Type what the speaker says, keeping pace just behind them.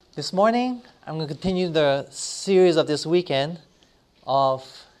This morning, I'm going to continue the series of this weekend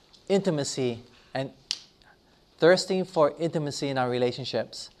of intimacy and thirsting for intimacy in our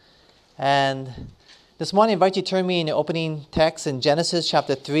relationships. And this morning, I invite you to turn me in the opening text in Genesis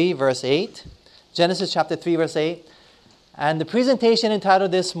chapter 3, verse 8. Genesis chapter 3, verse 8. And the presentation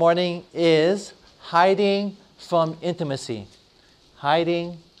entitled this morning is Hiding from Intimacy.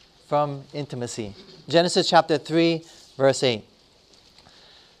 Hiding from Intimacy. Genesis chapter 3, verse 8.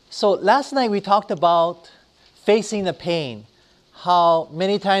 So last night we talked about facing the pain. How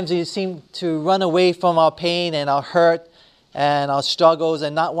many times we seem to run away from our pain and our hurt and our struggles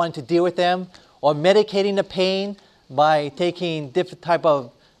and not wanting to deal with them, or medicating the pain by taking different type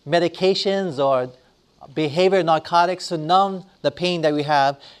of medications or behavior narcotics to numb the pain that we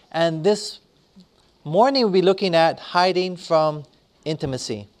have. And this morning we'll be looking at hiding from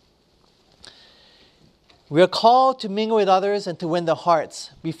intimacy. We are called to mingle with others and to win their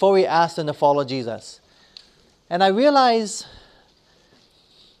hearts before we ask them to follow Jesus. And I realize,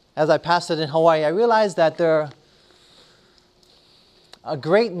 as I pastored in Hawaii, I realized that there a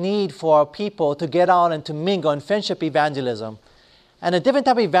great need for people to get out and to mingle in friendship evangelism. And a different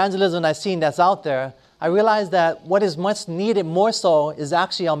type of evangelism I've seen that's out there, I realized that what is much needed more so is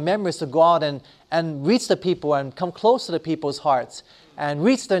actually our members to go out and reach the people and come close to the people's hearts and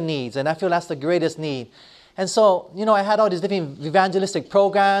reach their needs. And I feel that's the greatest need. And so, I had all these different evangelistic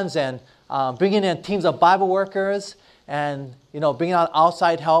programs and bringing in teams of Bible workers and, bringing out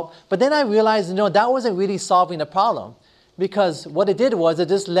outside help. But then I realized, that wasn't really solving the problem. Because what it did was it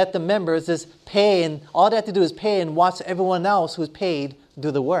just let the members just pay, and all they had to do is pay and watch everyone else who's paid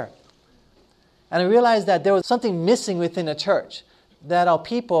do the work. And I realized that there was something missing within the church, that our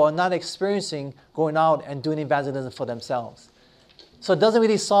people are not experiencing going out and doing evangelism for themselves. So it doesn't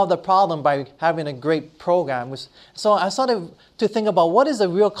really solve the problem by having a great program. So I started to think about what is the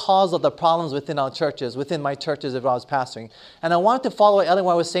real cause of the problems within our churches, within my churches if I was pastoring. And I wanted to follow Ellen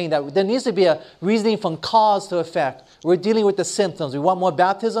White was saying, that there needs to be a reasoning from cause to effect. We're dealing with the symptoms. We want more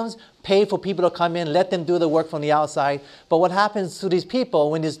baptisms, pay for people to come in, let them do the work from the outside. But what happens to these people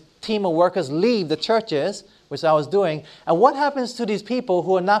when this team of workers leave the churches, which I was doing, and what happens to these people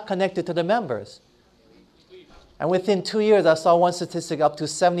who are not connected to the members? And within 2 years, I saw one statistic up to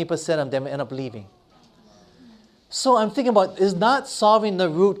 70% of them end up leaving. So I'm thinking about, it's not solving the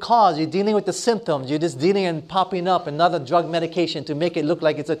root cause. You're dealing with the symptoms. You're just dealing and popping up another drug medication to make it look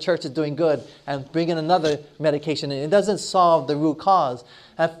like it's a church that's doing good and bring in another medication. And it doesn't solve the root cause.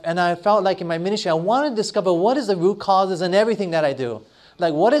 And I felt like in my ministry, I wanted to discover what is the root causes in everything that I do.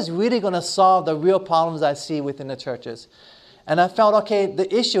 Like, what is really going to solve the real problems I see within the churches? And I felt, okay,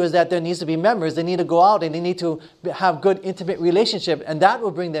 the issue is that there needs to be members. They need to go out and they need to have good, intimate relationship, and that will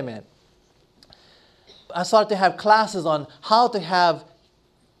bring them in. I started to have classes on how to have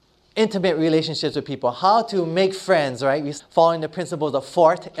intimate relationships with people, how to make friends, right? We're following the principles of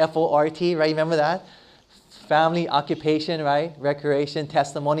FORT, F-O-R-T, right? Remember that? Family, occupation, right? Recreation,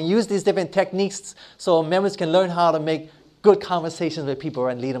 testimony. Use these different techniques so members can learn how to make good conversations with people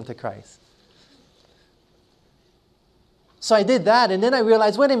and lead them to Christ. So I did that, and then I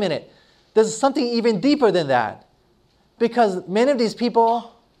realized, wait a minute, there's something even deeper than that. Because many of these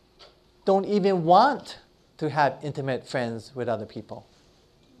people don't even want to have intimate friends with other people.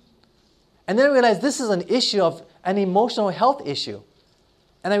 And then I realized this is an issue of an emotional health issue.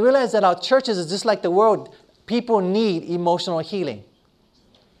 And I realized that our churches is just like the world. People need emotional healing.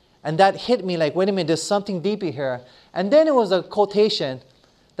 And that hit me like, wait a minute, there's something deeper here. And then it was a quotation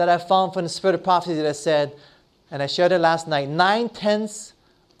that I found from the Spirit of Prophecy that said, and I shared it last night, 9/10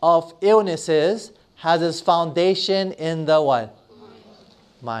 of illnesses has its foundation in the what?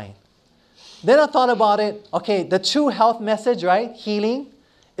 Mind. Then I thought about it, okay, the true health message, right, healing,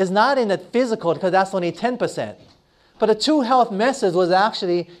 is not in the physical because that's only 10%. But the true health message was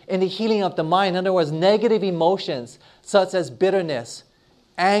actually in the healing of the mind. In other words, negative emotions such as bitterness,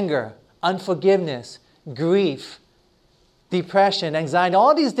 anger, unforgiveness, grief, depression, anxiety,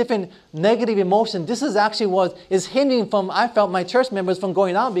 all these different negative emotions. This is actually what is hindering I felt my church members from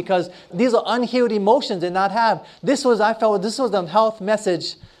going out because these are unhealed emotions they did not have. I felt this was the health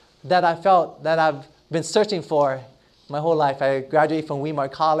message that I felt that I've been searching for my whole life. I graduated from Weimar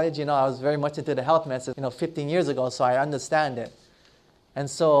College. I was very much into the health message, 15 years ago, so I understand it. And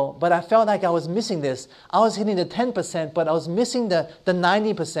so, but I felt like I was missing this. I was hitting the 10%, but I was missing the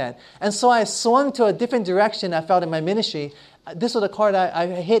 90%. And so I swung to a different direction I felt in my ministry. This was the chord I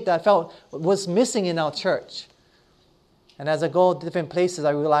hit that I felt was missing in our church. And as I go to different places, I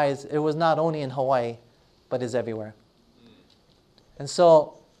realized it was not only in Hawaii, but it's everywhere. And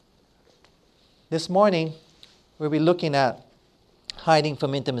so, this morning, we'll be looking at Hiding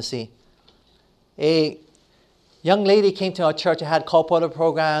from intimacy. A young lady came to our church and had colporteur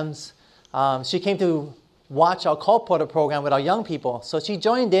programs. She came to watch our colporteur program with our young people. So she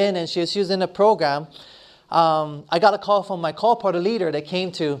joined in and she was using the program. I got a call from my colporteur leader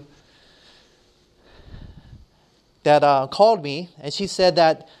that called me, and she said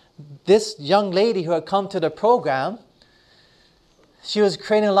that this young lady who had come to the program, she was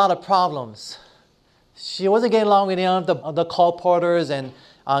creating a lot of problems. She wasn't getting along with any of the colporteurs and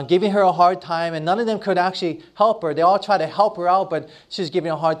giving her a hard time, and none of them could actually help her. They all tried to help her out, but she's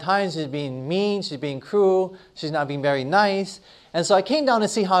giving a hard time. She's being mean, she's being cruel, she's not being very nice. And so I came down to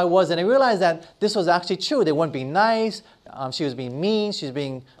see how it was, and I realized that this was actually true. They weren't being nice, she was being mean, she was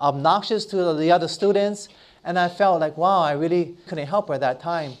being obnoxious to the other students, and I felt like, wow, I really couldn't help her at that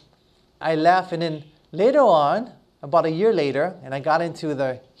time. I left, and then later on, about a year later, and I got into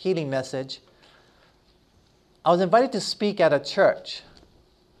the healing message, I was invited to speak at a church,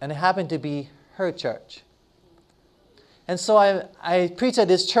 and it happened to be her church. And so I preached at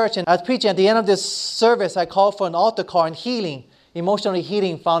this church, and I was preaching at the end of this service. I called for an altar call on healing, emotional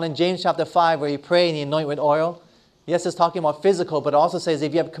healing, found in James chapter 5, where you pray and you anoint with oil. Yes, it's talking about physical, but it also says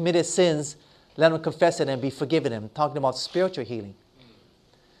if you have committed sins, let them confess it and be forgiven them. Talking about spiritual healing.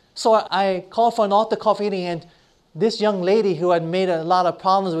 So I called for an altar call for healing, and this young lady who had made a lot of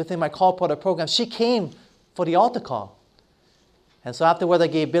problems within my colporteur program, she came for the altar call. And so afterwards I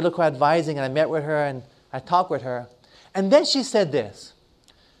gave biblical advising, and I met with her and I talked with her. And then she said this.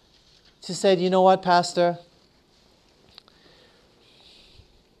 She said, you know what, Pastor?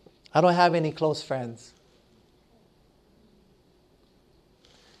 I don't have any close friends.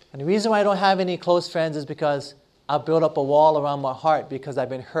 And the reason why I don't have any close friends is because I built up a wall around my heart because I've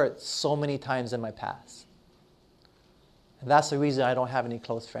been hurt so many times in my past. And that's the reason I don't have any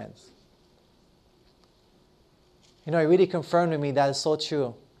close friends. You know, it really confirmed with me that is so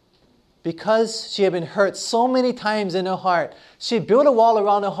true. Because she had been hurt so many times in her heart, she built a wall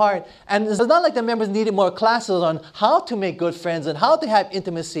around her heart. And it's not like the members needed more classes on how to make good friends and how to have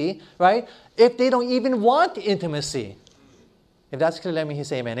intimacy, right? If they don't even want intimacy. If that's clear, let me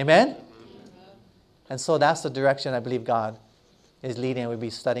say amen. Amen? And so that's the direction I believe God is leading, and we'll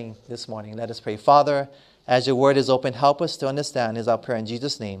be studying this morning. Let us pray. Father, as your word is open, help us to understand, is our prayer in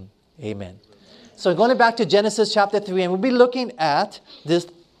Jesus' name. Amen. So going back to Genesis chapter 3, and we'll be looking at this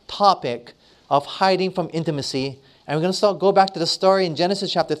topic of hiding from intimacy. And we're going to go back to the story in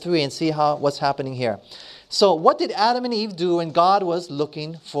Genesis chapter 3 and see what's happening here. So what did Adam and Eve do when God was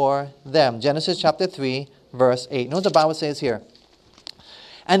looking for them? Genesis chapter 3, verse 8. Notice the Bible says here.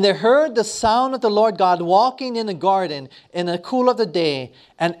 And they heard the sound of the Lord God walking in the garden in the cool of the day.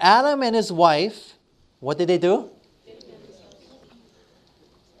 And Adam and his wife, what did they do?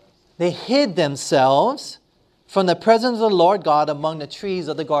 They hid themselves from the presence of the Lord God among the trees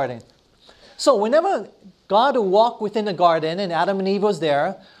of the garden. So whenever God would walk within the garden and Adam and Eve was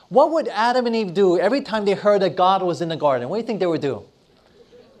there, what would Adam and Eve do every time they heard that God was in the garden? What do you think they would do?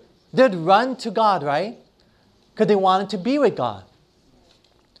 They'd run to God, right? Because they wanted to be with God.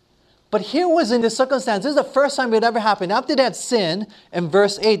 But here was in this circumstance, this is the first time it ever happened. After that sin, in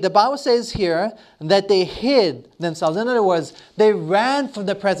verse 8, the Bible says here that they hid themselves. In other words, they ran from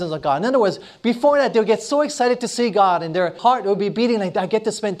the presence of God. In other words, before that, they would get so excited to see God, and their heart would be beating like, I get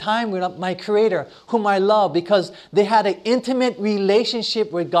to spend time with my Creator, whom I love, because they had an intimate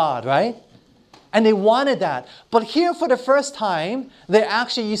relationship with God, right? And they wanted that. But here for the first time,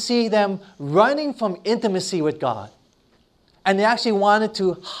 you see them running from intimacy with God. And they actually wanted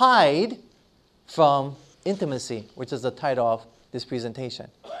to hide from intimacy, which is the title of this presentation.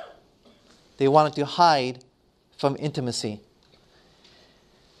 They wanted to hide from intimacy.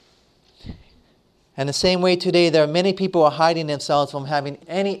 And the same way today, there are many people who are hiding themselves from having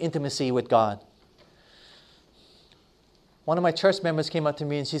any intimacy with God. One of my church members came up to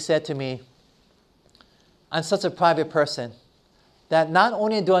me and she said to me, I'm such a private person that not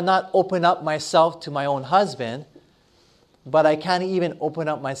only do I not open up myself to my own husband, but I can't even open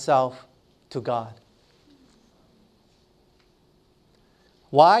up myself to God.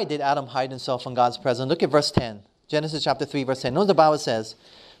 Why did Adam hide himself from God's presence? Look at verse 10. Genesis chapter 3, verse 10. Notice the Bible says,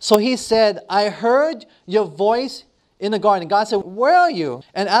 so he said, I heard your voice in the garden. God said, where are you?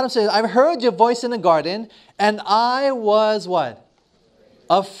 And Adam said, I heard your voice in the garden, and I was what?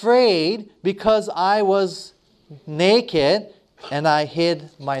 Afraid, because I was naked, and I hid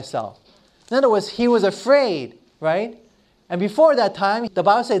myself. In other words, he was afraid, right? And before that time, the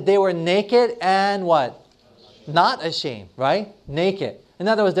Bible says they were naked and what? Not ashamed, right? Naked. In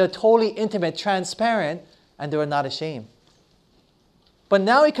other words, they're totally intimate, transparent, and they were not ashamed. But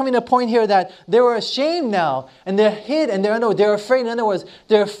now we're coming to a point here that they were ashamed now, and they're hid, and they're afraid. In other words,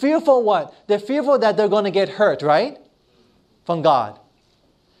 they're fearful what? They're fearful that they're going to get hurt, right? From God.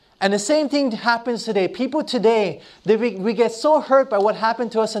 And the same thing happens today. People today, we get so hurt by what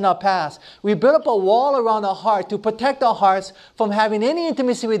happened to us in our past. We build up a wall around our heart to protect our hearts from having any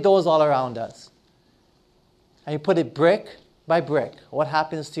intimacy with those all around us. And you put it brick by brick. What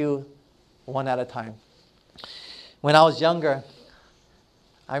happens to you one at a time? When I was younger,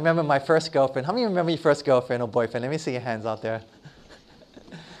 I remember my first girlfriend. How many remember your first girlfriend or boyfriend? Let me see your hands out there.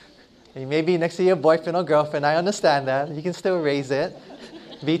 You may be next to your boyfriend or girlfriend. I understand that. You can still raise it.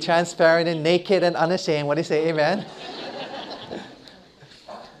 Be transparent and naked and unashamed. What do you say? Amen?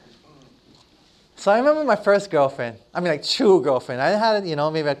 So I remember my first girlfriend. I mean, like, true girlfriend. I had,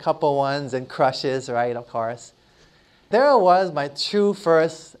 maybe a couple ones and crushes, right? Of course. There I was, my true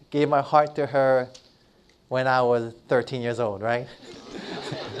first. Gave my heart to her when I was 13 years old, right?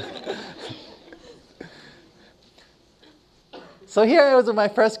 So here I was with my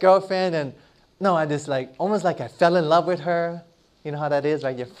first girlfriend, and I just almost like I fell in love with her. You know how that is,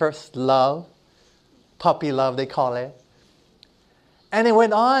 right? Your first love. Puppy love, they call it. And it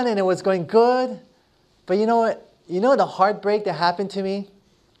went on, and it was going good. But you know what? You know the heartbreak that happened to me?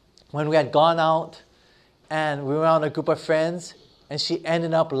 When we had gone out, and we were on a group of friends, and she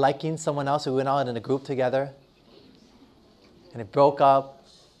ended up liking someone else. We went out in a group together. And it broke up,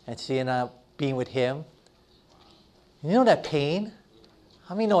 and she ended up being with him. You know that pain?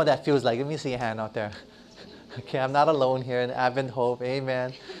 How many know what that feels like? Let me see your hand out there. Okay, I'm not alone here in Advent Hope.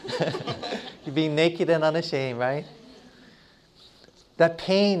 Amen. You're being naked and unashamed, right? That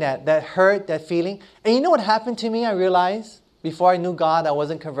pain, that hurt, that feeling. And you know what happened to me? I realized before I knew God, I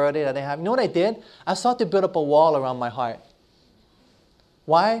wasn't converted. You know what I did? I started to build up a wall around my heart.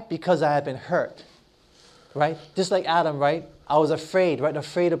 Why? Because I had been hurt. Right? Just like Adam, right? I was afraid, right?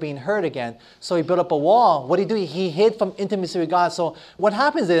 Afraid of being hurt again. So he built up a wall. What did he do? He hid from intimacy with God. So what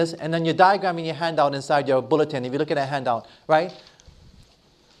happens is, and then your diagram in your handout inside your bulletin, if you look at that handout, right?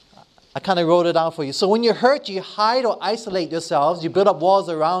 I kind of wrote it out for you. So when you're hurt, you hide or isolate yourselves. You build up walls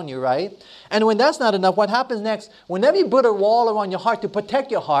around you, right? And when that's not enough, what happens next? Whenever you build a wall around your heart to protect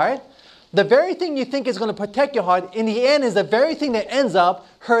your heart, the very thing you think is going to protect your heart, in the end, is the very thing that ends up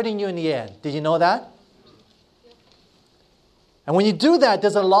hurting you in the end. Did you know that? And when you do that,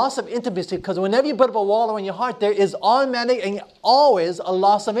 there's a loss of intimacy, because whenever you build up a wall around your heart, there is automatic and always a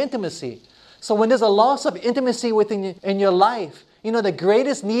loss of intimacy. So when there's a loss of intimacy in your life, the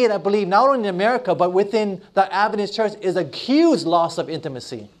greatest need, I believe, not only in America, but within the Adventist church, is a huge loss of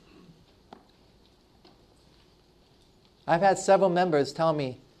intimacy. I've had several members tell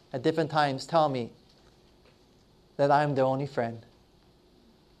me, at different times, that I'm their only friend.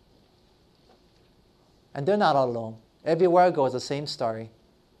 And they're not all alone. Everywhere I go is the same story.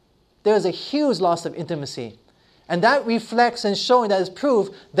 There is a huge loss of intimacy. And that reflects and showing, that is proof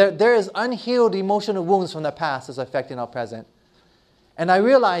that there is unhealed emotional wounds from the past that's affecting our present. And I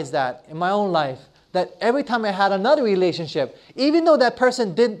realized that in my own life, that every time I had another relationship, even though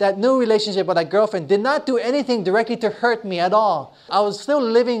that new relationship with that girlfriend did not do anything directly to hurt me at all, I was still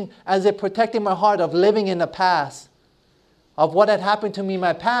living as if protecting my heart of living in the past, of what had happened to me in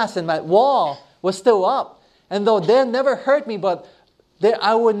my past, and my wall was still up. And though they never hurt me, but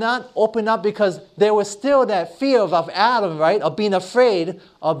I would not open up, because there was still that fear of Adam, right? Of being afraid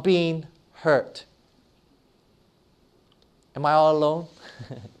of being hurt. Am I all alone?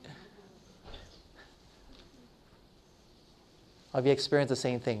 Have you experienced the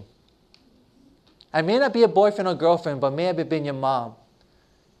same thing? I may not be a boyfriend or girlfriend, but maybe been your mom.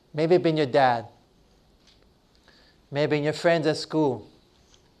 Maybe been your dad. Maybe been your friends at school.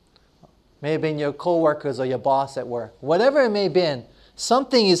 Maybe in your co-workers or your boss at work. Whatever it may have been,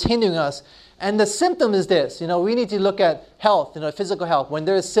 something is hindering us. And the symptom is this. We need to look at health, physical health. When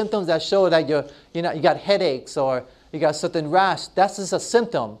there are symptoms that show that you got headaches or you got a certain rash, that's just a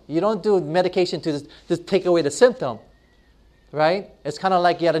symptom. You don't do medication to just take away the symptom, right? It's kind of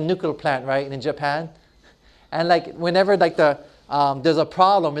like you had a nuclear plant, right, in Japan. And whenever there's a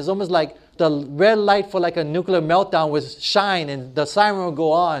problem, it's almost like the red light for a nuclear meltdown would shine and the siren will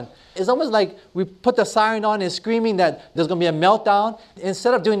go on. It's almost like we put the siren on and screaming that there's going to be a meltdown.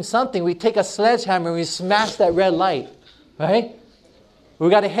 Instead of doing something, we take a sledgehammer and we smash that red light, right? We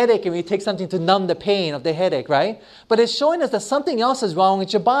got a headache and we take something to numb the pain of the headache, right? But it's showing us that something else is wrong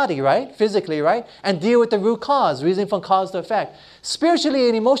with your body, right? Physically, right? And deal with the root cause, reason from cause to effect. Spiritually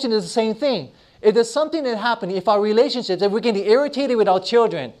and emotionally is the same thing. If there's something that happened, if our relationships, if we're getting irritated with our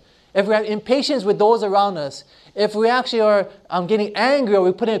children, if we have impatience with those around us, if we actually are getting angry, or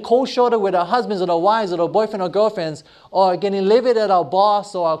we're putting a cold shoulder with our husbands or our wives or our boyfriend or girlfriends, or getting livid at our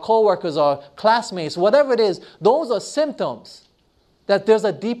boss or our co-workers or classmates, whatever it is, those are symptoms that there's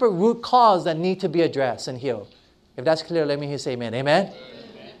a deeper root cause that need to be addressed and healed. If that's clear, let me hear you say amen. Amen?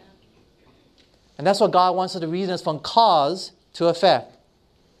 Amen. And that's what God wants us to reason us from cause to effect.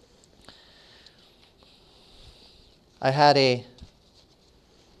 I had a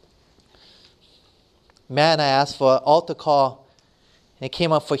man I asked for an altar call, and it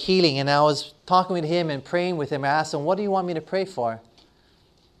came up for healing, and I was talking with him and praying with him. I asked him, what do you want me to pray for?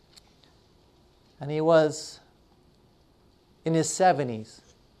 And he was in his 70s.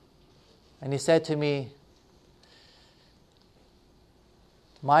 And he said to me,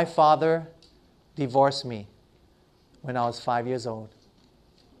 my father divorced me when I was 5 years old.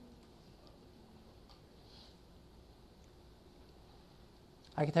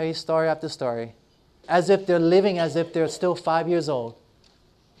 I can tell you story after story, as if they're living as if they're still 5 years old.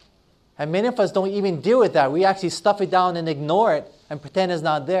 And many of us don't even deal with that. We actually stuff it down and ignore it and pretend it's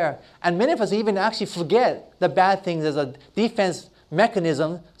not there. And many of us even actually forget the bad things as a defense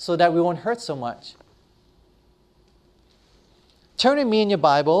mechanism so that we won't hurt so much. Turn with me in your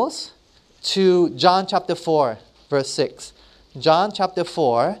Bibles to John chapter 4, verse 6. John chapter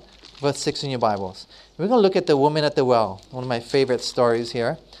 4, verse 6 in your Bibles. We're going to look at the woman at the well, one of my favorite stories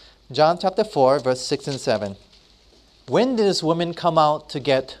here. John chapter 4, verse 6 and 7. When did this woman come out to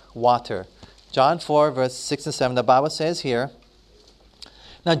get water? John 4, verse 6 and 7, the Bible says here,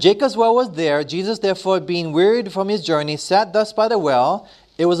 now Jacob's well was there. Jesus, therefore, being wearied from his journey, sat thus by the well.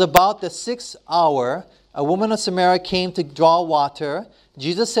 It was about the 6th hour. A woman of Samaria came to draw water.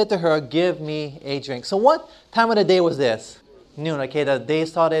 Jesus said to her, give me a drink. So what time of the day was this? Noon. Okay, the day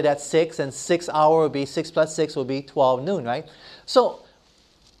started at 6, and 6 hour would be 6 plus 6 would be 12 noon, right? So,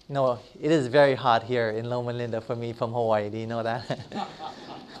 no, it is very hot here in Loma Linda for me from Hawaii. Do you know that?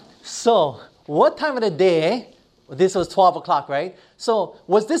 So, what time of the day? This was 12 o'clock, right? So,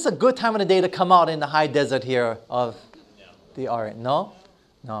 was this a good time of the day to come out in the high desert here of the Orient? No?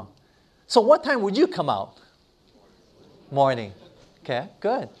 No. So, what time would you come out? Morning. Okay,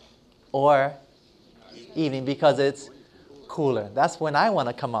 good. Or evening, because it's cooler. That's when I want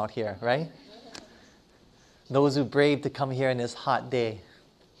to come out here, right? Those who brave to come here in this hot day.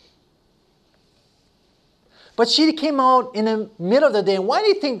 But she came out in the middle of the day. And why do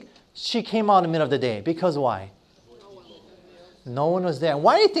you think she came out in the middle of the day? Because why? No one was there.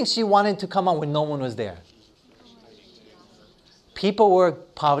 Why do you think she wanted to come out when no one was there? People were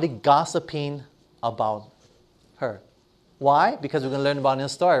probably gossiping about her. Why? Because we're going to learn about in the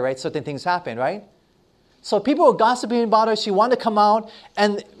story, right? Certain things happen, right? So people were gossiping about her. She wanted to come out.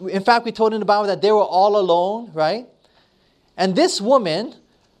 And in fact, we told in the Bible that they were all alone, right? And this woman,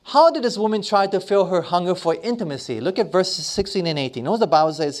 how did this woman try to fill her hunger for intimacy? Look at verses 16 and 18. Notice the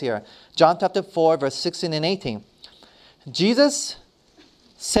Bible says here. John chapter 4, verse 16 and 18. Jesus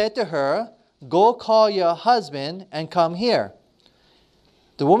said to her, go call your husband and come here.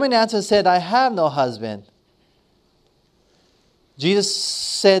 The woman answered and said, I have no husband. Jesus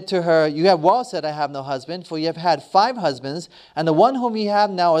said to her, you have well said, I have no husband, for you have had 5 husbands, and the one whom you have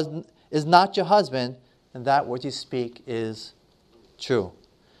now is not your husband, and that what you speak is true.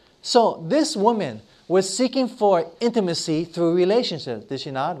 So this woman was seeking for intimacy through relationships, did she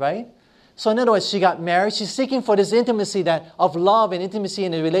not, right? So in other words, she got married. She's seeking for this intimacy that of love and intimacy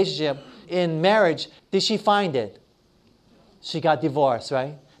in a relationship, in marriage. Did she find it? She got divorced,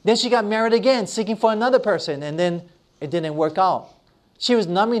 right? Then she got married again, seeking for another person, and then it didn't work out. She was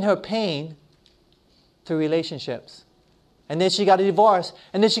numbing her pain to relationships. And then she got a divorce.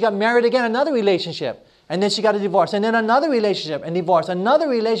 And then she got married again, another relationship. And then she got a divorce. And then another relationship and divorce. Another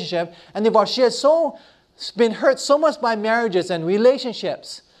relationship and divorce. She had been hurt so much by marriages and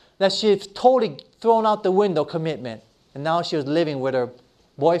relationships that she had totally thrown out the window commitment. And now she was living with her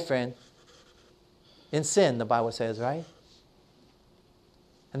boyfriend in sin, the Bible says, right?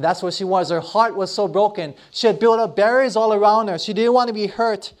 And that's what she was. Her heart was so broken. She had built up barriers all around her. She didn't want to be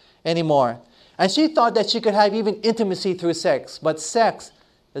hurt anymore. And she thought that she could have even intimacy through sex. But sex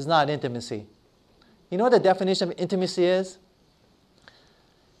is not intimacy. You know what the definition of intimacy is?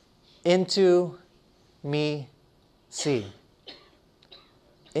 Into me see.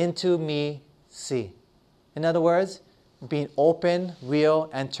 Into me see. In other words, being open, real,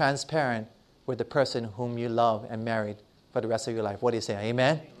 and transparent with the person whom you love and married for the rest of your life. What do you say?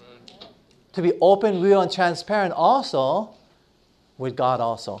 Amen? Amen. To be open, real, and transparent also with God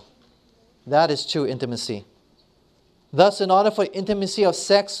also. That is true intimacy. Thus, in order for intimacy of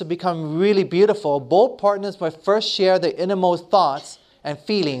sex to become really beautiful, both partners must first share their innermost thoughts and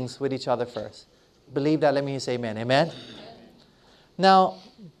feelings with each other first. Believe that? Let me say amen. Amen? Now,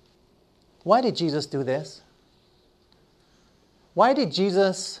 why did Jesus do this? Why did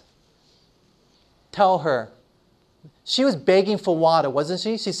Jesus tell her? She was begging for water, wasn't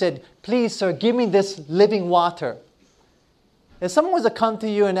she? She said, please, sir, give me this living water. If someone was to come to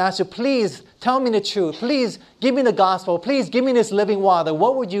you and ask you, please tell me the truth, please give me the gospel, please give me this living water,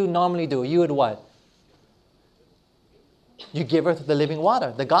 what would you normally do? You would what? You give her the living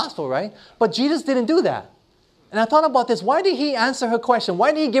water, the gospel, right? But Jesus didn't do that. And I thought about this. Why did he answer her question?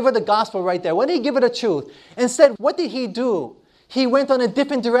 Why did he give her the gospel right there? Why did he give her the truth? Instead, what did he do? He went on a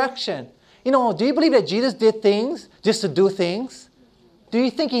different direction. You know, do you believe that Jesus did things just to do things? Do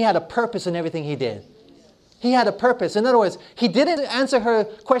you think he had a purpose in everything he did? He had a purpose. In other words, he didn't answer her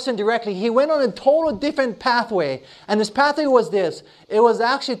question directly. He went on a total different pathway. And his pathway was this. It was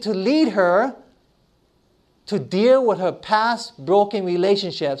actually to lead her to deal with her past broken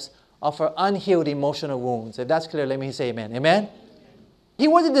relationships of her unhealed emotional wounds. If that's clear, let me say amen. Amen? He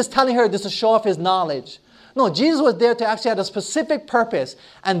wasn't just telling her just to show off his knowledge. No, Jesus was there to actually have a specific purpose.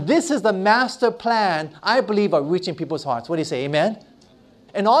 And this is the master plan, I believe, of reaching people's hearts. What do you say? Amen?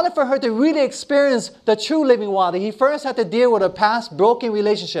 In order for her to really experience the true living water, he first had to deal with her past broken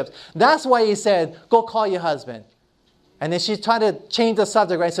relationships. That's why he said, go call your husband. And then she tried to change the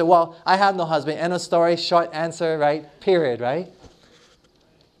subject, right? Said, well, I have no husband. End of story, short answer, right? Period, right?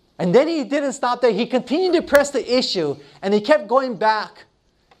 And then he didn't stop there. He continued to press the issue. And he kept going back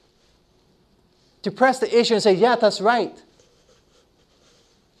to press the issue and say, yeah, that's right.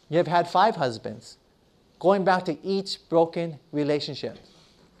 You've had 5 husbands. Going back to each broken relationship.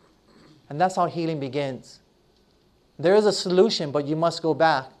 And that's how healing begins. There is a solution, but you must go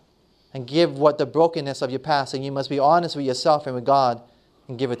back and give what the brokenness of your past, and you must be honest with yourself and with God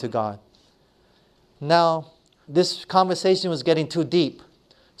and give it to God. Now, this conversation was getting too deep.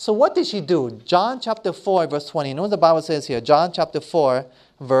 So what did she do? John chapter 4, verse 20. You know what the Bible says here? John chapter 4,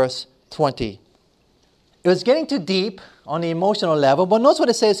 verse 20. It was getting too deep on the emotional level, but notice what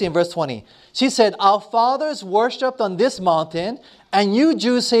it says here in verse 20. She said, our fathers worshipped on this mountain, and you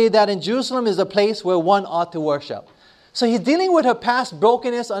Jews say that in Jerusalem is the place where one ought to worship. So he's dealing with her past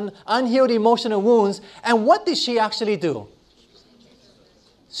brokenness and unhealed emotional wounds. And what did she actually do?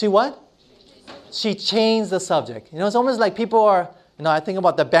 She what? She changed the subject. You know, it's almost like people are, you know, I think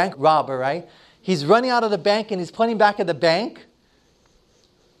about the bank robber, right? He's running out of the bank and he's pulling back at the bank.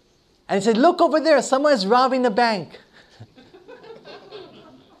 And he said, look over there, someone is robbing the bank.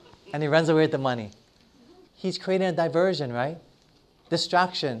 And he runs away with the money. He's creating a diversion, right?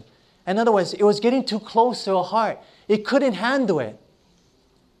 Distraction. In other words, it was getting too close to her heart. It couldn't handle it.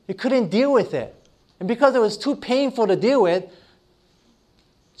 It couldn't deal with it. And because it was too painful to deal with,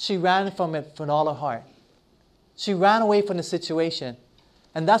 she ran from it with all her heart. She ran away from the situation.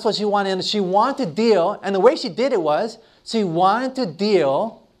 And that's what she wanted. And she wanted to deal, and the way she did it was, she wanted to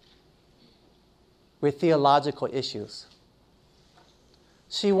deal with theological issues.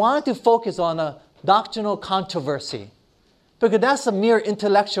 She wanted to focus on a doctrinal controversy. Because that's a mere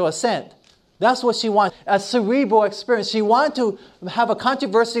intellectual assent. That's what she wanted, a cerebral experience. She wanted to have a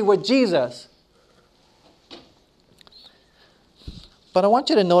controversy with Jesus. But I want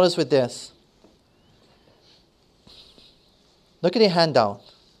you to notice with this. Look at your handout.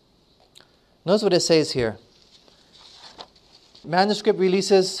 Notice what it says here. Manuscript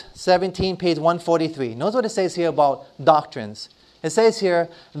Releases 17, page 143. Notice what it says here about doctrines. It says here,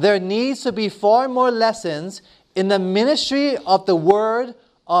 there needs to be far more lessons in the ministry of the word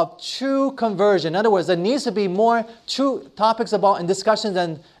of true conversion. In other words, there needs to be more true topics about and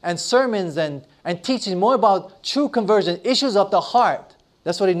discussions and sermons and teaching more about true conversion, issues of the heart.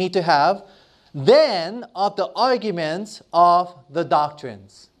 That's what you need to have. Then of the arguments of the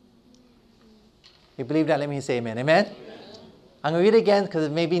doctrines. You believe that? Let me say amen. Amen? I'm going to read it again because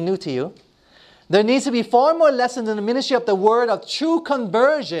it may be new to you. There needs to be far more lessons in the ministry of the word of true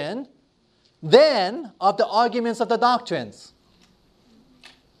conversion than of the arguments of the doctrines.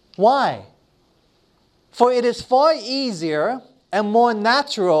 Why? For it is far easier and more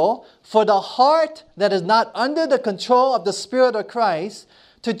natural for the heart that is not under the control of the Spirit of Christ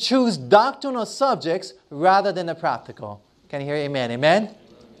to choose doctrinal subjects rather than the practical. Can you hear amen? Amen?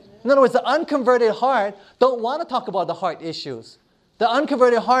 In other words, the unconverted heart don't want to talk about the heart issues. The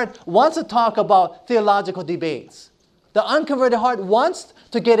unconverted heart wants to talk about theological debates. The unconverted heart wants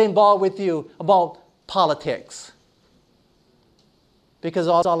to get involved with you about politics. Because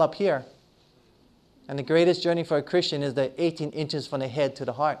it's all up here. And the greatest journey for a Christian is the 18 inches from the head to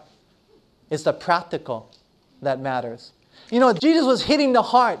the heart. It's the practical that matters. You know, Jesus was hitting the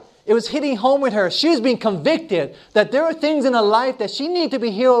heart it was hitting home with her. She's being convicted that there are things in her life that she needed to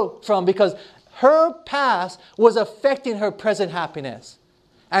be healed from because her past was affecting her present happiness.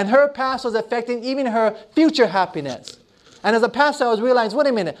 And her past was affecting even her future happiness. And as a pastor, I was realizing, wait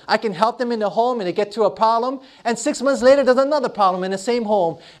a minute, I can help them in the home and they get through a problem. And 6 months later, there's another problem in the same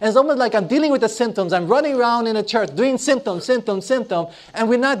home. And it's almost like I'm dealing with the symptoms. I'm running around in the church doing symptoms. And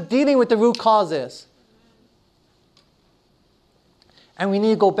we're not dealing with the root causes. And we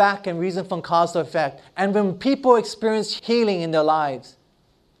need to go back and reason from cause to effect. And when people experience healing in their lives,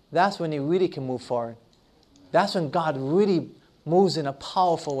 that's when they really can move forward. That's when God really moves in a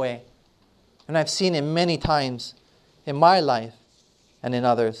powerful way. And I've seen it many times in my life and in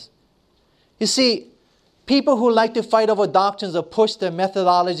others. You see, people who like to fight over doctrines or push their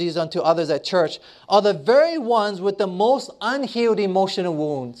methodologies onto others at church are the very ones with the most unhealed emotional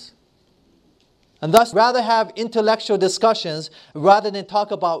wounds. And thus rather have intellectual discussions rather than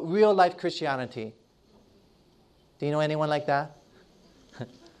talk about real life Christianity. Do you know anyone like that?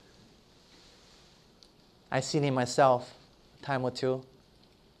 I've seen it myself a time or two.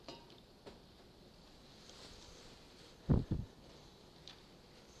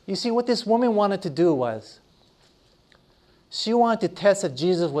 You see, what this woman wanted to do was, she wanted to test if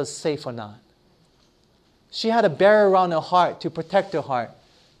Jesus was safe or not. She had a barrier around her heart to protect her heart.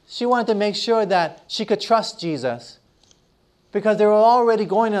 She wanted to make sure that she could trust Jesus because they were already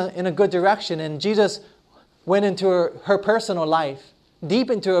going in a good direction, and Jesus went into her personal life,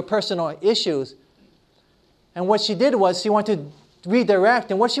 deep into her personal issues. And what she did was she wanted to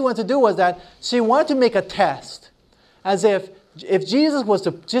redirect, and what she wanted to do was that she wanted to make a test, as if Jesus was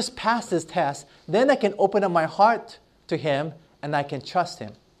to just pass this test, then I can open up my heart to him and I can trust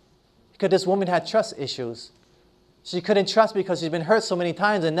him. Because this woman had trust issues. She couldn't trust because she's been hurt so many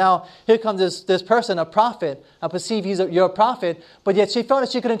times, and now here comes this person, a prophet. I perceive you're a prophet, but yet she felt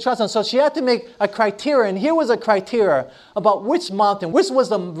that she couldn't trust him. So she had to make a criteria, and here was a criteria about which was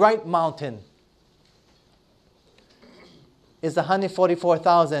the right mountain. Is the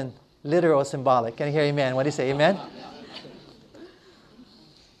 144,000 literal or symbolic? Can you hear amen? What do you say, amen?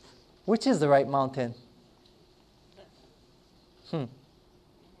 Which is the right mountain?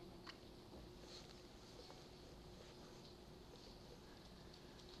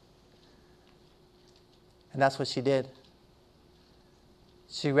 And that's what she did.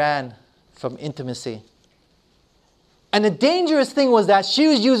 She ran from intimacy. And the dangerous thing was that she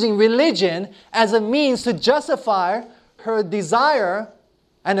was using religion as a means to justify her desire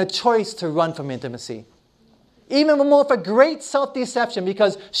and a choice to run from intimacy. Even more of a great self-deception,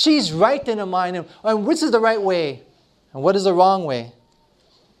 because she's right in her mind, and which is the right way and what is the wrong way.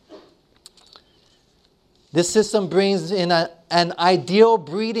 This system brings in an ideal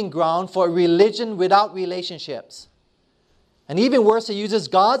breeding ground for religion without relationships. And even worse, it uses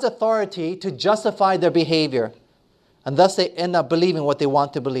God's authority to justify their behavior. And thus they end up believing what they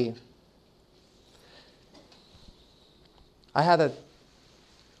want to believe. I had a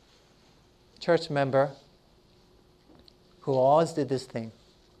church member who always did this thing,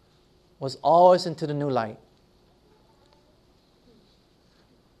 was always into the new light,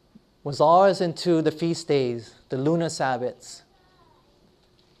 was always into the feast days, the lunar Sabbaths,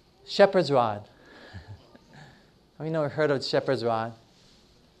 shepherd's rod. Have you never heard of shepherd's rod?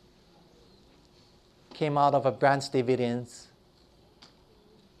 Came out of a Branch Davidians.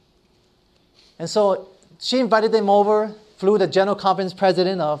 And so she invited them over, flew the general conference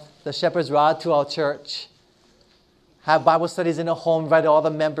president of the shepherd's rod to our church, have Bible studies in the home, invited all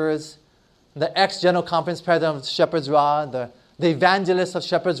the members, the ex-general conference president of shepherd's rod, the evangelist of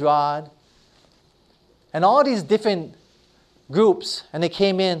shepherd's rod, and all these different groups, and they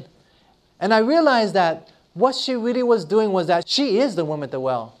came in. And I realized that what she really was doing was that she is the woman at the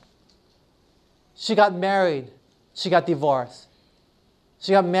well. She got married, she got divorced.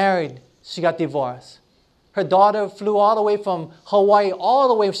 She got married, she got divorced. Her daughter flew all the way from Hawaii, all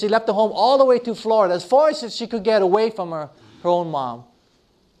the way, she left the home all the way to Florida, as far as she could get away from her own mom.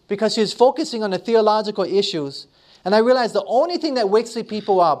 Because she was focusing on the theological issues. And I realized the only thing that wakes the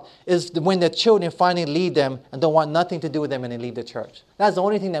people up is when their children finally leave them and don't want nothing to do with them and they leave the church. That's the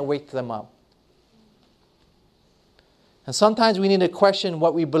only thing that wakes them up. And sometimes we need to question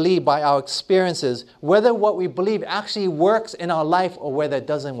what we believe by our experiences, whether what we believe actually works in our life or whether it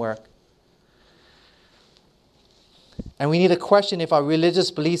doesn't work. And we need to question if our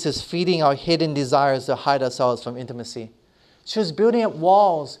religious beliefs is feeding our hidden desires to hide ourselves from intimacy. She was building up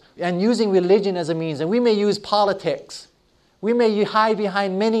walls and using religion as a means. And we may use politics. We may hide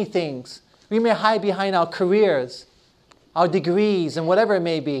behind many things. We may hide behind our careers, our degrees, and whatever it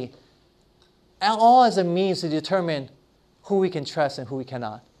may be. And all as a means to determine who we can trust and who we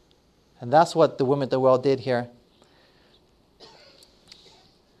cannot. And that's what the woman at the well did here.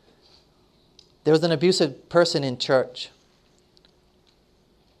 There was an abusive person in church.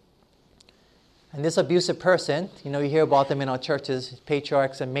 And this abusive person, you hear about them in our churches,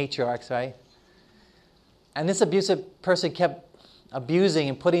 patriarchs and matriarchs, right? And this abusive person kept abusing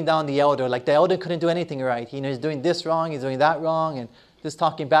and putting down the elder. Like the elder couldn't do anything right. He's doing this wrong, he's doing that wrong, and just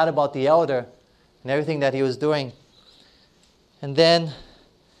talking bad about the elder and everything that he was doing. And then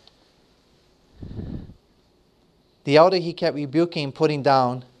the elder he kept rebuking and putting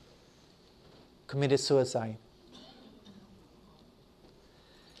down committed suicide.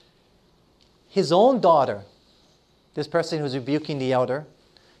 His own daughter, this person who was rebuking the elder,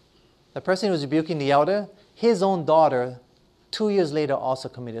 his own daughter, 2 years later also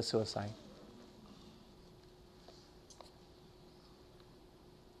committed suicide.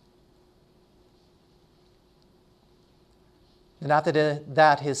 And after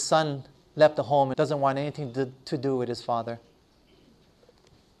that, his son left the home and doesn't want anything to do with his father.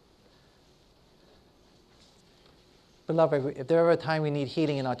 Beloved, if there ever a time we need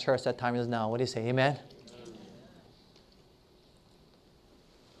healing in our church, that time is now. What do you say? Amen?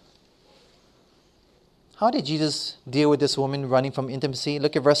 How did Jesus deal with this woman running from intimacy?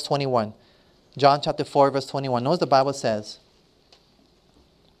 Look at verse 21. John chapter 4, verse 21. Notice the Bible says.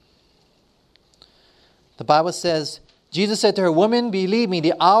 The Bible says, Jesus said to her, "Woman, believe me,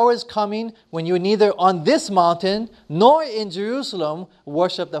 the hour is coming when you neither on this mountain nor in Jerusalem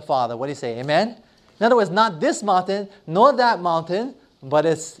worship the Father." What do you say? Amen? In other words, not this mountain, nor that mountain, but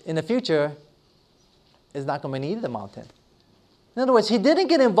it's in the future, it's not going to need the mountain. In other words, he didn't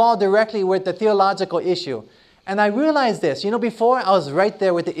get involved directly with the theological issue. And I realized this. Before I was right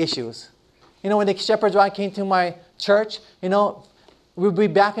there with the issues. When the shepherd's rod came to my church, we'd be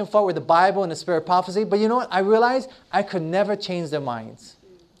back and forth with the Bible and the spirit of prophecy. But you know what? I realized I could never change their minds.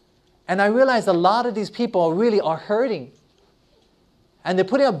 And I realized a lot of these people really are hurting. And they're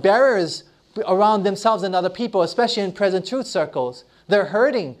putting up barriers around themselves and other people, especially in present truth circles. They're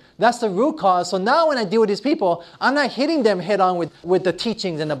hurting. That's the root cause. So now when I deal with these people, I'm not hitting them head on with the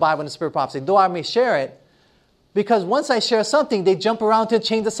teachings in the Bible and the spirit of prophecy, though I may share it. Because once I share something, they jump around to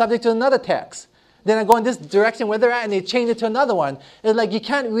change the subject to another text. Then I go in this direction where they're at and they change it to another one. It's like you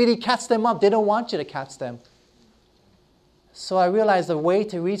can't really catch them up. They don't want you to catch them. So I realized the way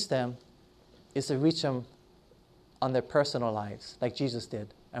to reach them is to reach them on their personal lives, like Jesus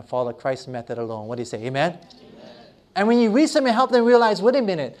did, and follow Christ's method alone. What do you say? Amen? Amen. And when you reach them and help them realize, wait a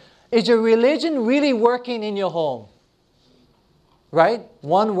minute, is your religion really working in your home? Right?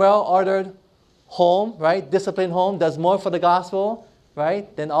 One well-ordered home, right? Disciplined home does more for the gospel,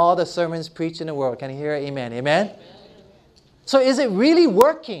 right, than all the sermons preached in the world. Can you hear it? Amen? Amen? Amen. So is it really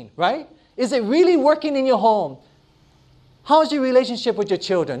working, right? Is it really working in your home? How's your relationship with your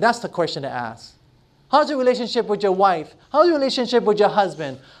children? That's the question to ask. How's your relationship with your wife? How's your relationship with your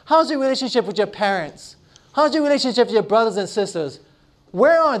husband? How's your relationship with your parents? How's your relationship with your brothers and sisters?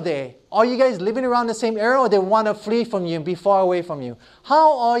 Where are they? Are you guys living around the same area, or they want to flee from you and be far away from you?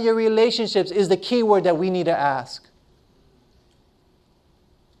 How are your relationships is the key word that we need to ask.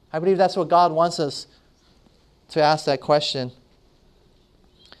 I believe that's what God wants us to ask that question.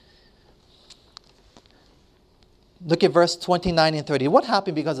 Look at verse 29 and 30. What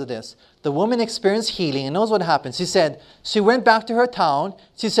happened because of this? The woman experienced healing, and knows what happened. She went back to her town.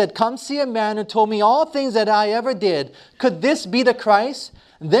 She said, "Come see a man who told me all things that I ever did. Could this be the Christ?"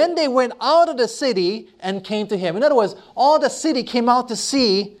 Then they went out of the city and came to him. In other words, all the city came out to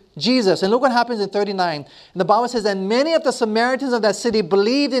see Jesus. And look what happens in 39. And the Bible says, "And many of the Samaritans of that city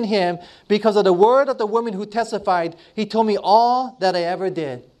believed in him because of the word of the woman who testified, 'He told me all that I ever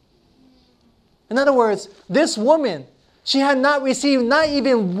did.'" In other words, this woman, she had not received not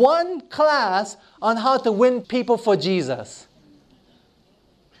even one class on how to win people for Jesus.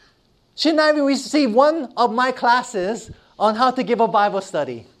 She had not even received one of my classes on how to give a Bible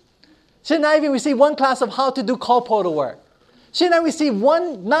study. She had not even received one class of how to do colporteur work. She had not received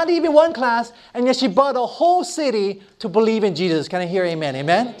not even one class, and yet she brought a whole city to believe in Jesus. Can I hear amen?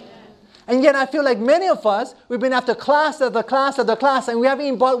 Amen? Amen. And yet I feel like many of us, we've been after class after class after class, and we haven't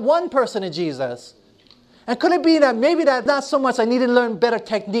even brought one person to Jesus. And could it be that maybe that not so much I need to learn better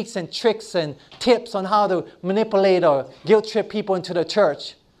techniques and tricks and tips on how to manipulate or guilt trip people into the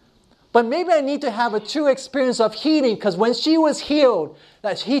church, but maybe I need to have a true experience of healing, because when she was healed,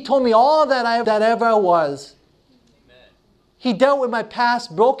 that he told me all that ever was. Amen. He dealt with my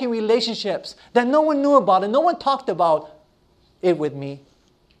past broken relationships that no one knew about and no one talked about it with me.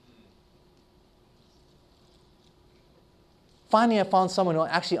 Finally, I found someone who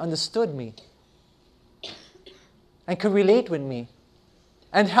actually understood me and could relate with me.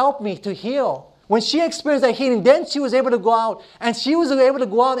 and help me to heal. When she experienced that healing, then she was able to go out. And she was able to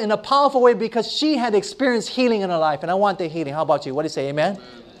go out in a powerful way because she had experienced healing in her life. And I want the healing. How about you? What do you say? Amen?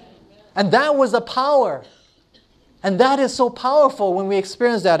 And that was the power. And that is so powerful when we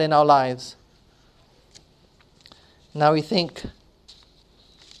experience that in our lives. Now we think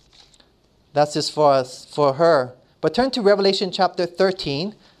that's just for us, for her. But turn to Revelation chapter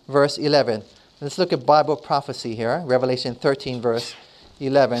 13, verse 11. Let's look at Bible prophecy here. Revelation 13, verse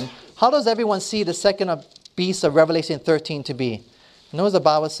 11. How does everyone see the second beast of Revelation 13 to be? Notice the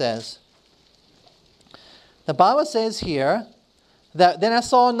Bible says. The Bible says here that then I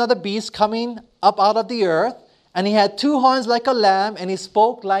saw another beast coming up out of the earth, and he had 2 horns like a lamb, and he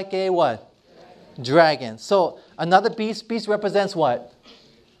spoke like a what? Dragon. So another beast. Beast represents what?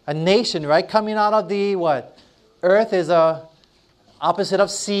 A nation, right? Coming out of the what? Earth is a opposite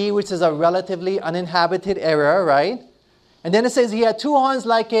of sea, which is a relatively uninhabited area, right? And then it says he had 2 horns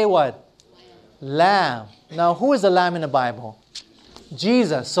like a what? Lamb. Now, who is the lamb in the Bible?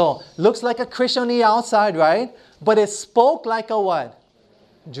 Jesus. So, looks like a Christian on the outside, right? But it spoke like a what?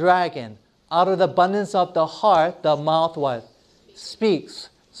 Dragon. Out of the abundance of the heart, the mouth what? Speaks.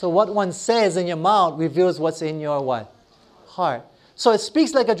 So, what one says in your mouth reveals what's in your what? Heart. So, it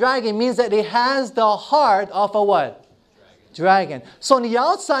speaks like a dragon means that it has the heart of a what? Dragon. So, on the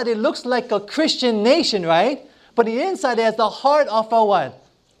outside, it looks like a Christian nation, right? But the inside has the heart of a what?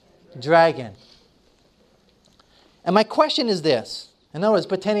 Dragon. And my question is this. In other words,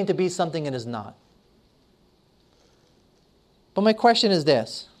 pretending to be something it is not. But my question is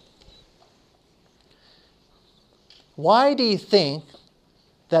this. Why do you think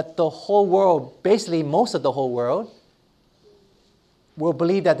that the whole world, basically most of the whole world, will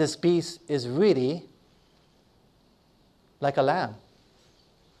believe that this beast is really like a lamb?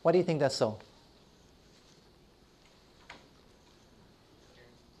 Why do you think that's so?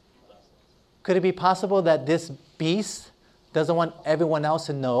 Could it be possible that this beast doesn't want everyone else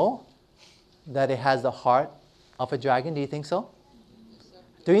to know that it has the heart of a dragon? Do you think so?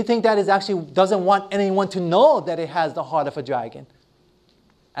 Do you think that it actually doesn't want anyone to know that it has the heart of a dragon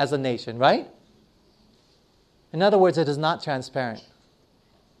as a nation, right? In other words, it is not transparent.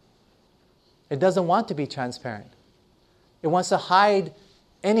 It doesn't want to be transparent. It wants to hide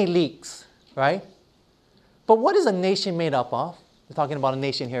any leaks, right? But what is a nation made up of? We're talking about a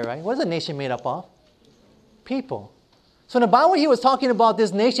nation here, right? What is a nation made up of? People. So in the Bible, he was talking about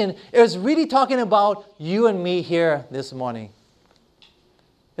this nation. It was really talking about you and me here this morning.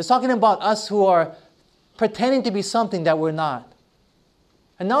 It's talking about us who are pretending to be something that we're not.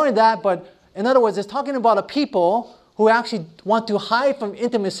 And not only that, but in other words, it's talking about a people who actually want to hide from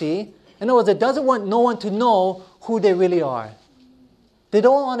intimacy. In other words, it doesn't want no one to know who they really are. They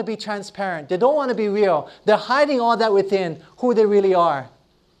don't want to be transparent. They don't want to be real. They're hiding all that within who they really are.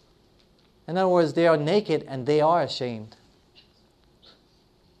 In other words, they are naked and they are ashamed.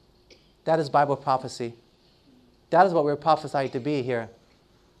 That is Bible prophecy. That is what we're prophesied to be here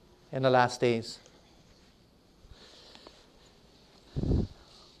in the last days.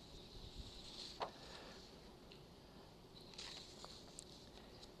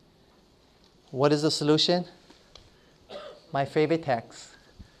 What is the solution? My favorite text,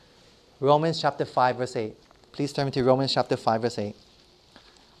 Romans chapter 5, verse 8. Please turn to Romans chapter 5, verse 8.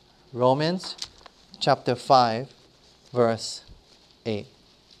 Romans chapter 5, verse 8.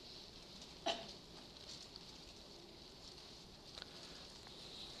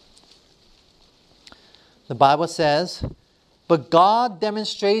 The Bible says, but God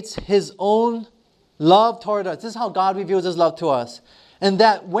demonstrates His own love toward us. This is how God reveals His love to us. And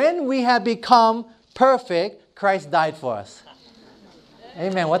that when we have become perfect, Christ died for us.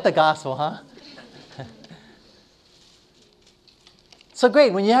 Amen. What the gospel, huh? So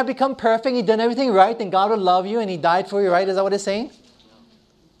great. When you have become perfect, you've done everything right, then God will love you and He died for you, right? Is that what it's saying?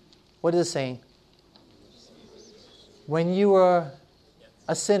 What is it saying? When you were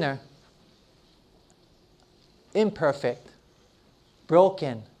a sinner, imperfect,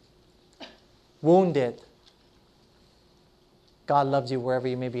 broken, wounded, God loves you wherever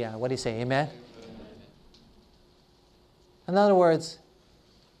you may be at. What do you say? Amen? In other words,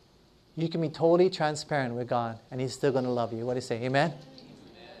 you can be totally transparent with God and He's still going to love you. What do you say? Amen?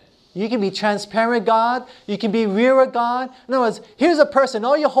 You can be transparent with God. You can be real with God. In other words, here's a person,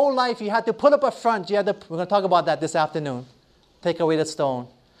 all your whole life you had to put up a front. We're going to talk about that this afternoon. Take away the stone.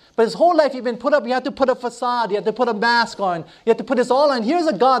 But his whole life you've been put up, you have to put a facade, you have to put a mask on, you have to put this all on. Here's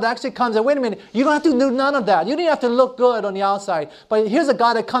a God that actually comes and wait a minute, you don't have to do none of that. You don't have to look good on the outside. But here's a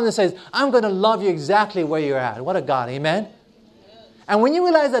God that comes and says, I'm going to love you exactly where you're at. What a God, amen? And when you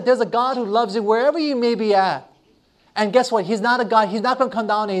realize that there's a God who loves you wherever you may be at, And guess what? He's not a God. He's not going to come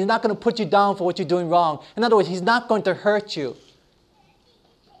down and He's not going to put you down for what you're doing wrong. In other words, He's not going to hurt you.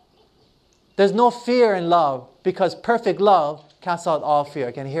 There's no fear in love because perfect love casts out all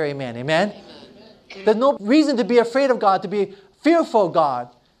fear. Can you hear amen? Amen? There's no reason to be afraid of God, to be fearful of God,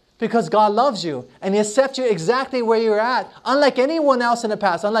 because God loves you and He accepts you exactly where you're at. Unlike anyone else in the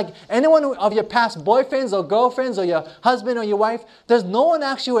past, unlike anyone of your past boyfriends or girlfriends or your husband or your wife, there's no one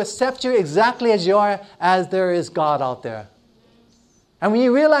actually who accepts you exactly as you are, as there is God out there. And when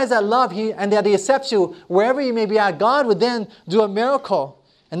you realize that love and that He accepts you wherever you may be at, God would then do a miracle.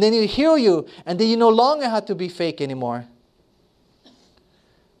 And then He'll heal you. And then you no longer have to be fake anymore.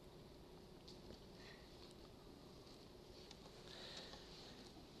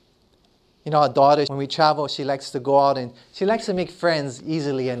 You know, our daughter, when we travel, she likes to go out and she likes to make friends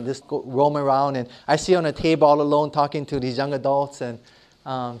easily and just go roam around. And I see her on a table all alone talking to these young adults. And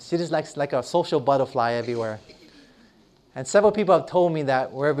she just likes like a social butterfly everywhere. And several people have told me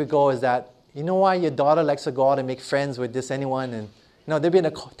that wherever we go is that, you know why your daughter likes to go out and make friends with this anyone? And, you know, they'll be on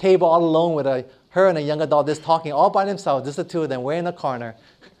a table all alone with her and a young adult just talking all by themselves, just the two of them, way in the corner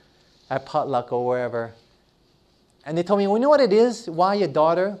at potluck or wherever. And they told me, well, you know what it is? Why your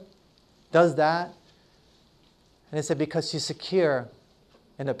daughter does that? And they said, because she's secure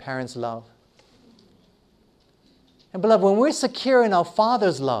in her parents' love. And beloved, when we're secure in our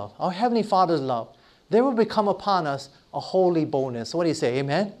Father's love, our Heavenly Father's love, there will become upon us a holy boldness. What do you say?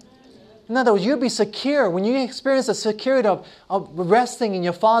 Amen? In other words, you'll be secure. When you experience the security of resting in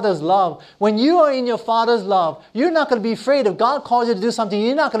your Father's love, when you are in your Father's love, you're not going to be afraid. If God calls you to do something,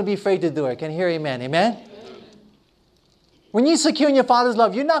 you're not going to be afraid to do it. Can you hear amen? Amen? When you're secure in your Father's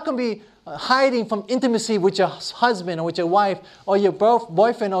love, you're not going to be hiding from intimacy with your husband or with your wife or your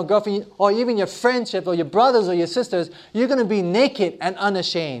boyfriend or girlfriend or even your friendship or your brothers or your sisters. You're going to be naked and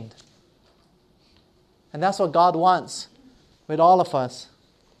unashamed. And that's what God wants with all of us.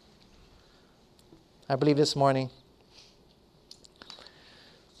 I believe this morning.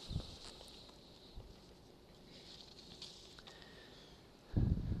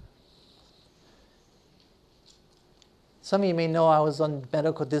 Some of you may know I was on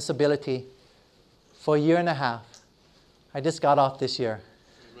medical disability for a year and a half. I just got off this year.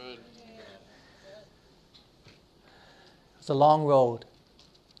 Amen. It's a long road.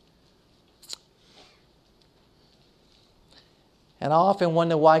 And I often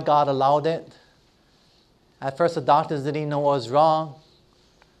wonder why God allowed it. At first the doctors didn't even know what was wrong.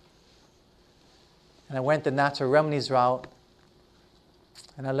 And I went the natural remedies route.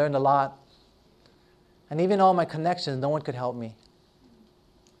 And I learned a lot. And even all my connections, no one could help me.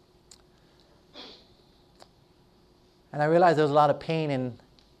 And I realized there was a lot of pain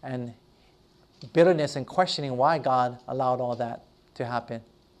and bitterness and questioning why God allowed all that to happen.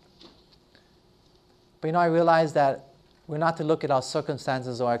 But you know, I realized that we're not to look at our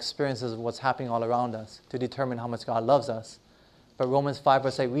circumstances or our experiences of what's happening all around us to determine how much God loves us. But Romans 5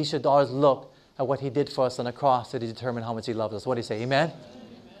 verse 8, we should always look at what He did for us on the cross to determine how much He loves us. What do you say? Amen?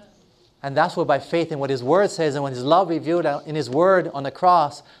 And that's what by faith in what His Word says and what His love revealed in His Word on the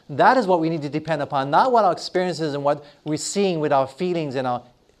cross, that is what we need to depend upon. Not what our experiences and what we're seeing with our feelings and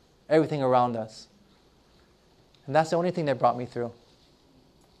everything around us. And that's the only thing that brought me through.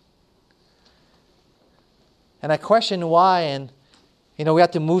 And I questioned why. And, you know, we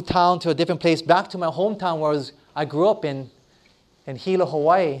had to move town to a different place, back to my hometown where I grew up in Keala,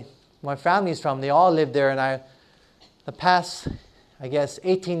 Hawaii. My family's from. They all lived there. And the past, I guess,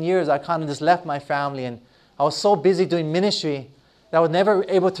 18 years, I kind of just left my family. And I was so busy doing ministry that I was never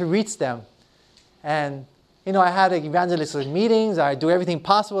able to reach them. And, you know, I had evangelistic meetings. I do everything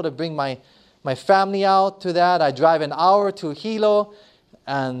possible to bring my family out to that. I drive an hour to Hilo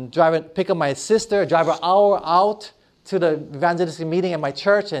and pick up my sister, drive an hour out to the evangelistic meeting at my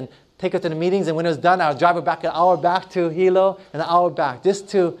church and take her to the meetings. And when it was done, I would drive her back an hour back to Hilo and an hour back just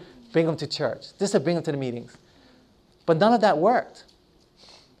to bring them to church, just to bring them to the meetings. But none of that worked.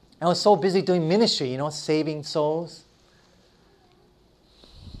 I was so busy doing ministry, you know, saving souls.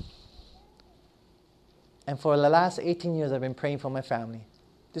 And for the last 18 years, I've been praying for my family.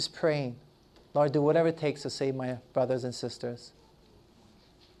 Just praying. Lord, do whatever it takes to save my brothers and sisters.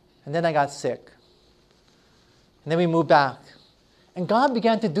 And then I got sick. And then we moved back. And God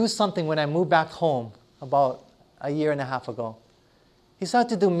began to do something when I moved back home about a year and a half ago. He started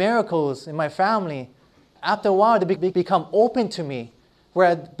to do miracles in my family. After a while, they become open to me.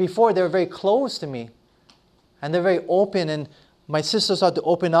 Where before they were very closed to me. And they're very open. And my sister started to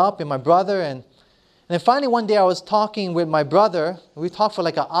open up and my brother. And then finally one day I was talking with my brother. We talked for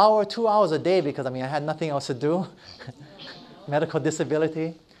like an hour, 2 hours a day because, I had nothing else to do. Medical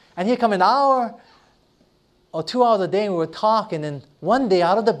disability. And he'd come an hour or 2 hours a day, and we were talking, and one day,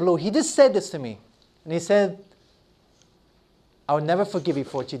 out of the blue, he just said this to me. And he said, I will never forgive you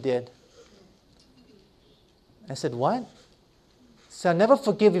for what you did. I said, what? He said, I'll never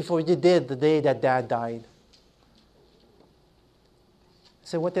forgive you for what you did the day that Dad died. I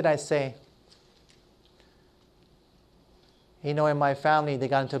said, what did I say? You know, in my family, they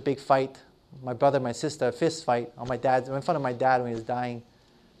got into a big fight. My brother and my sister, a fist fight in front of my dad when he was dying.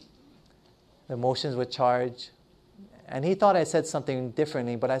 The emotions were charged. And he thought I said something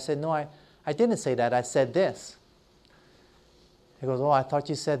differently, but I said, no, I didn't say that. I said this. He goes, oh, I thought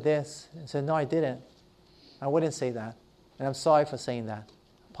you said this. I said, no, I didn't. I wouldn't say that. And I'm sorry for saying that.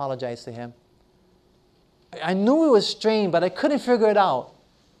 Apologize to him. I knew it was strange, but I couldn't figure it out.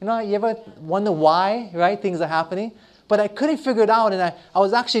 You know, you ever wonder why, right? Things are happening. But I couldn't figure it out, and I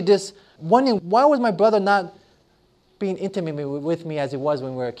was actually just wondering, why was my brother not being intimate with me as he was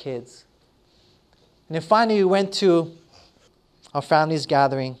when we were kids? And then finally we went to our family's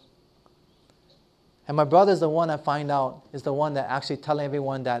gathering. And my brother's the one I find out is the one that actually telling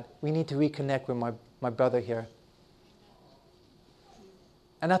everyone that we need to reconnect with my brother here.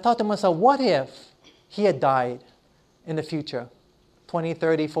 And I thought to myself, what if he had died in the future? 20,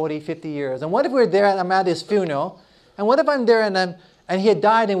 30, 40, 50 years. And what if we're there and I'm at his funeral? And what if I'm there and he had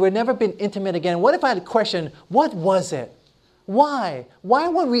died and we've never been intimate again? What if I had a question, what was it? Why? Why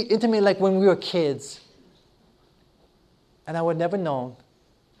weren't we intimate like when we were kids? And I would never known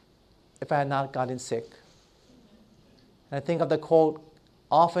if I had not gotten sick. And I think of the quote,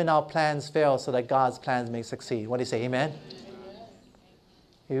 often our plans fail so that God's plans may succeed. What do you say, amen?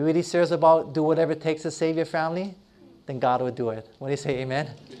 If you're really serious about do whatever it takes to save your family, then God will do it. What do you say, amen?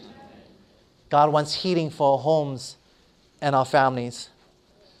 God wants healing for our homes and our families.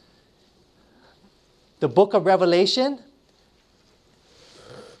 The book of Revelation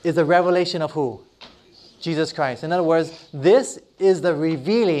is a revelation of who? Jesus Christ. In other words, this is the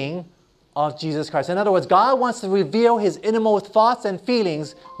revealing of Jesus Christ. In other words, God wants to reveal His innermost thoughts and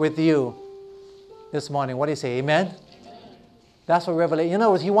feelings with you this morning. What do you say? Amen? Amen. That's what Revelation. In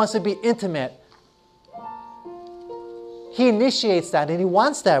other words, He wants to be intimate. He initiates that and He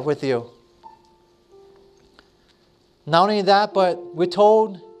wants that with you. Not only that, but we're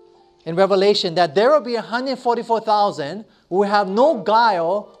told in Revelation that there will be 144,000 who have no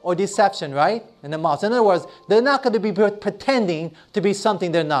guile or deception, right? In the mouth. In other words, they're not going to be pretending to be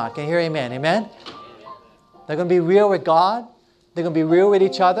something they're not. Can you hear amen? Amen? They're going to be real with God. They're going to be real with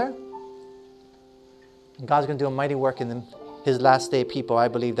each other. And God's going to do a mighty work in His last day people. I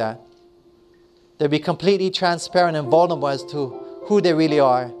believe that. They'll be completely transparent and vulnerable as to who they really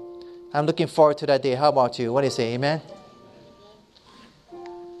are. I'm looking forward to that day. How about you? What do you say? Amen?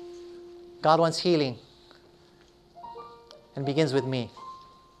 God wants healing. And begins with me.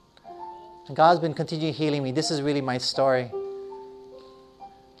 And God's been continuing healing me. This is really my story.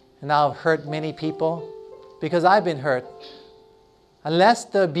 And I've hurt many people because I've been hurt. Unless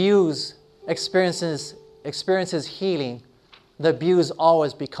the abused experiences healing, the abused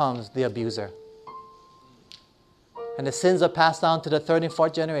always becomes the abuser. And the sins are passed down to the third and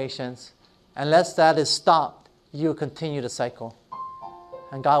fourth generations. Unless that is stopped, you will continue the cycle.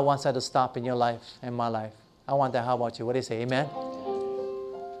 And God wants that to stop in your life and my life. I want that. How about you? What do you say? Amen?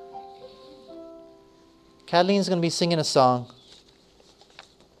 Kathleen's going to be singing a song.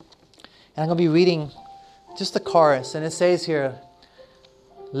 And I'm going to be reading just the chorus. And it says here,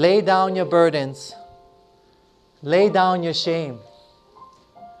 lay down your burdens. Lay down your shame.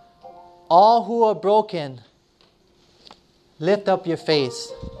 All who are broken, lift up your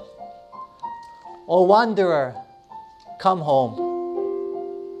face. O wanderer, come home.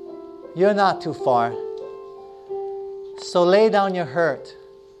 You're not too far. So lay down your hurt.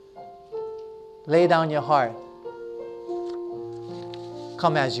 Lay down your heart.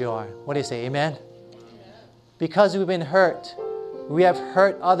 Come as you are. What do you say? Amen? Because we've been hurt, we have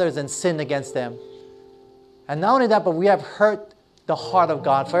hurt others and sinned against them. And not only that, but we have hurt the heart of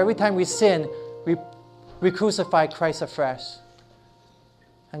God. For every time we sin, we crucify Christ afresh.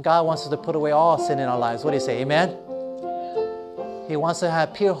 And God wants us to put away all sin in our lives. What do you say? Amen? He wants to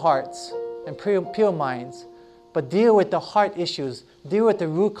have pure hearts and pure minds. But deal with the heart issues. Deal with the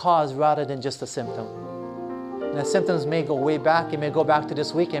root cause rather than just the symptom. And the symptoms may go way back. It may go back to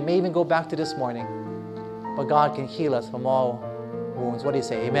this week. It may even go back to this morning. But God can heal us from all wounds. What do you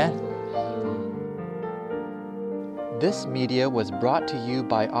say? Amen? This media was brought to you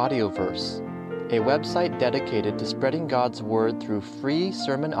by Audioverse, a website dedicated to spreading God's Word through free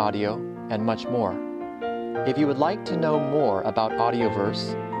sermon audio and much more. If you would like to know more about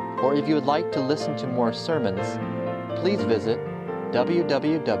Audioverse, or if you would like to listen to more sermons, please visit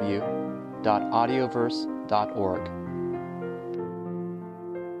www.audioverse.org. keala.org.